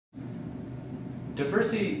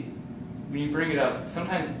diversity, when you bring it up,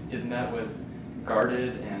 sometimes is met with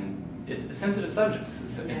guarded and it's a sensitive subject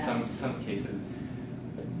in some cases.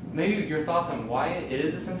 Maybe your thoughts on why it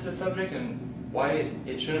is a sensitive subject and why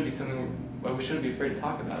it shouldn't be something why we shouldn't be afraid to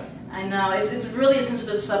talk about it. I know, it's really a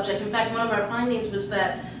sensitive subject. In fact, one of our findings was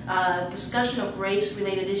that discussion of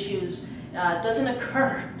race-related issues doesn't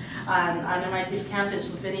occur on MIT's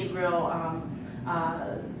campus with any real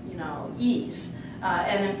ease.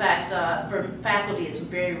 And in fact, for faculty, it's a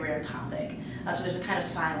very rare topic. So there's a kind of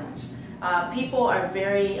silence. People are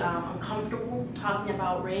very uncomfortable talking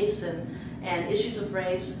about race and issues of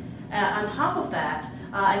race. On top of that,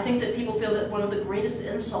 I think that people feel that one of the greatest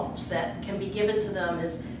insults that can be given to them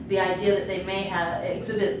is the idea that they may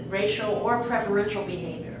exhibit racial or preferential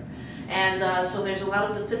behavior. And so there's a lot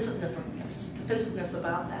of defensiveness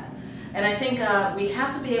about that. And I think we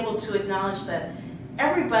have to be able to acknowledge that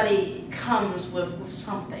everybody comes with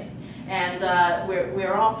something. And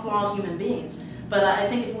we're all flawed human beings. But I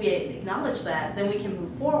think if we acknowledge that, then we can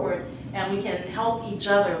move forward and we can help each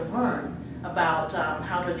other learn about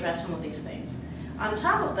how to address some of these things. On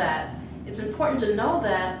top of that, it's important to know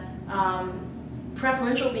that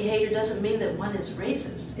preferential behavior doesn't mean that one is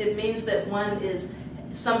racist. It means that one is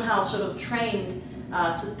somehow sort of trained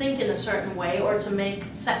to think in a certain way or to make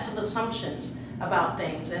sets of assumptions about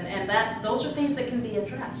things. And those are things that can be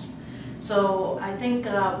addressed. So I think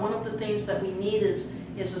one of the things that we need is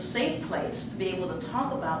a safe place to be able to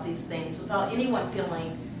talk about these things without anyone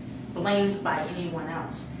feeling blamed by anyone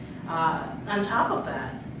else. On top of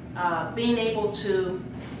that, being able to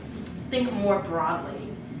think more broadly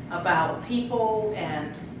about people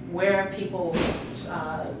and where people's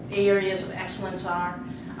areas of excellence are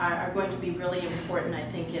going to be really important, I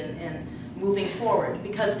think, in moving forward,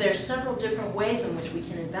 because there are several different ways in which we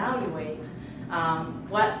can evaluate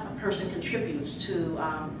what a person contributes to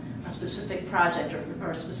a specific project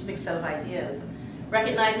or a specific set of ideas.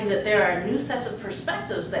 Recognizing that there are new sets of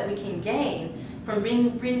perspectives that we can gain from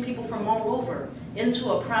bringing people from all over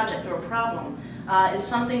into a project or a problem is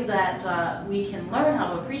something that we can learn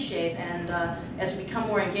how to appreciate, and as we become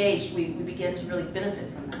more engaged, we begin to really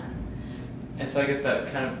benefit from that. And so I guess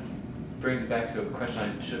that kind of brings it back to a question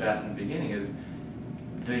I should have asked in the beginning, is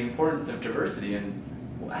the importance of diversity, and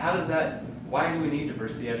why do we need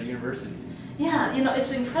diversity at a university? Yeah,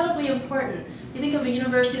 it's incredibly important. You think of a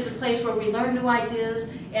university as a place where we learn new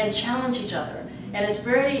ideas and challenge each other. And it's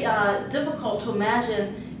very difficult to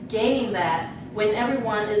imagine gaining that when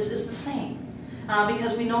everyone is the same.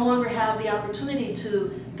 Because we no longer have the opportunity to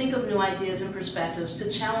think of new ideas and perspectives,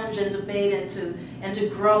 to challenge and debate and to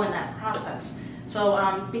grow in that process.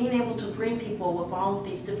 So being able to bring people with all of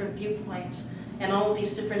these different viewpoints and all of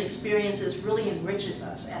these different experiences really enriches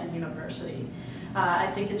us at a university. I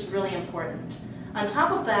think it's really important. On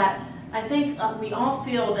top of that, I think we all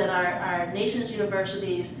feel that our nation's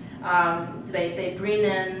universities, they bring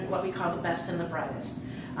in what we call the best and the brightest.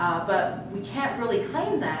 But we can't really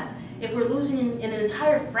claim that if we're losing an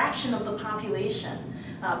entire fraction of the population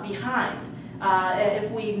behind.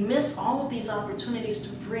 If we miss all of these opportunities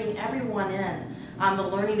to bring everyone in on the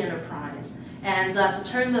learning enterprise and to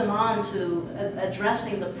turn them on to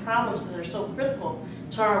addressing the problems that are so critical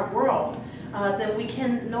to our world, then we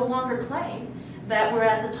can no longer claim that we're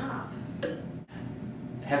at the top.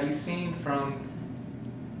 Have you seen from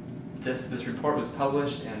this report was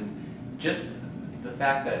published, and just the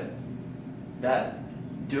fact that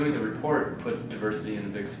doing the report puts diversity in a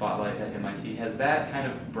big spotlight at MIT, has that kind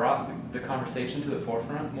of brought the conversation to the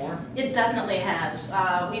forefront more? It definitely has.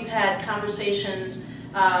 We've had conversations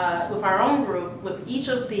with our own group, with each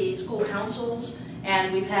of the school councils,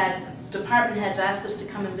 and we've had department heads ask us to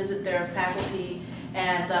come and visit their faculty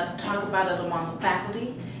and to talk about it among the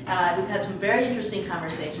faculty. We've had some very interesting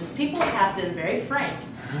conversations. People have been very frank.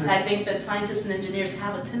 I think that scientists and engineers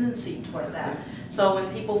have a tendency toward that. So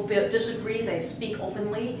when people disagree, they speak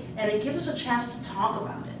openly, and it gives us a chance to talk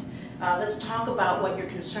about it. Let's talk about what your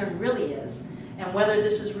concern really is, and whether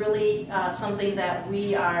this is really something that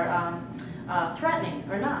we are threatening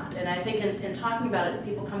or not. And I think in talking about it,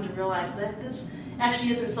 people come to realize that this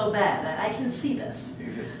actually isn't so bad. I can see this.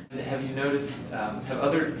 Have you noticed, have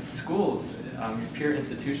other schools, peer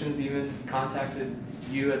institutions even, contacted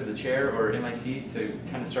you as the chair or MIT to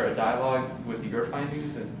kind of start a dialogue with your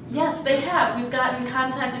findings? Yes, they have. We've gotten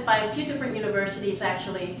contacted by a few different universities,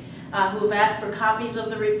 actually, who have asked for copies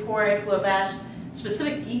of the report, who have asked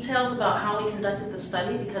specific details about how we conducted the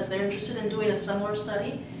study because they're interested in doing a similar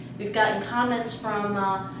study. We've gotten comments from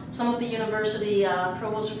some of the university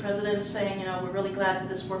provosts or presidents saying, we're really glad that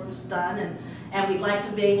this work was done, and we'd like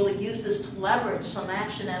to be able to use this to leverage some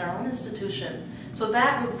action at our own institution. So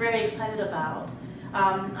that we're very excited about.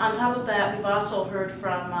 On top of that, we've also heard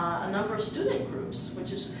from a number of student groups,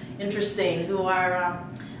 which is interesting, who are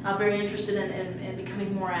very interested in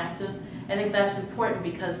becoming more active. I think that's important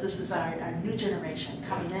because this is our new generation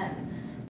coming in.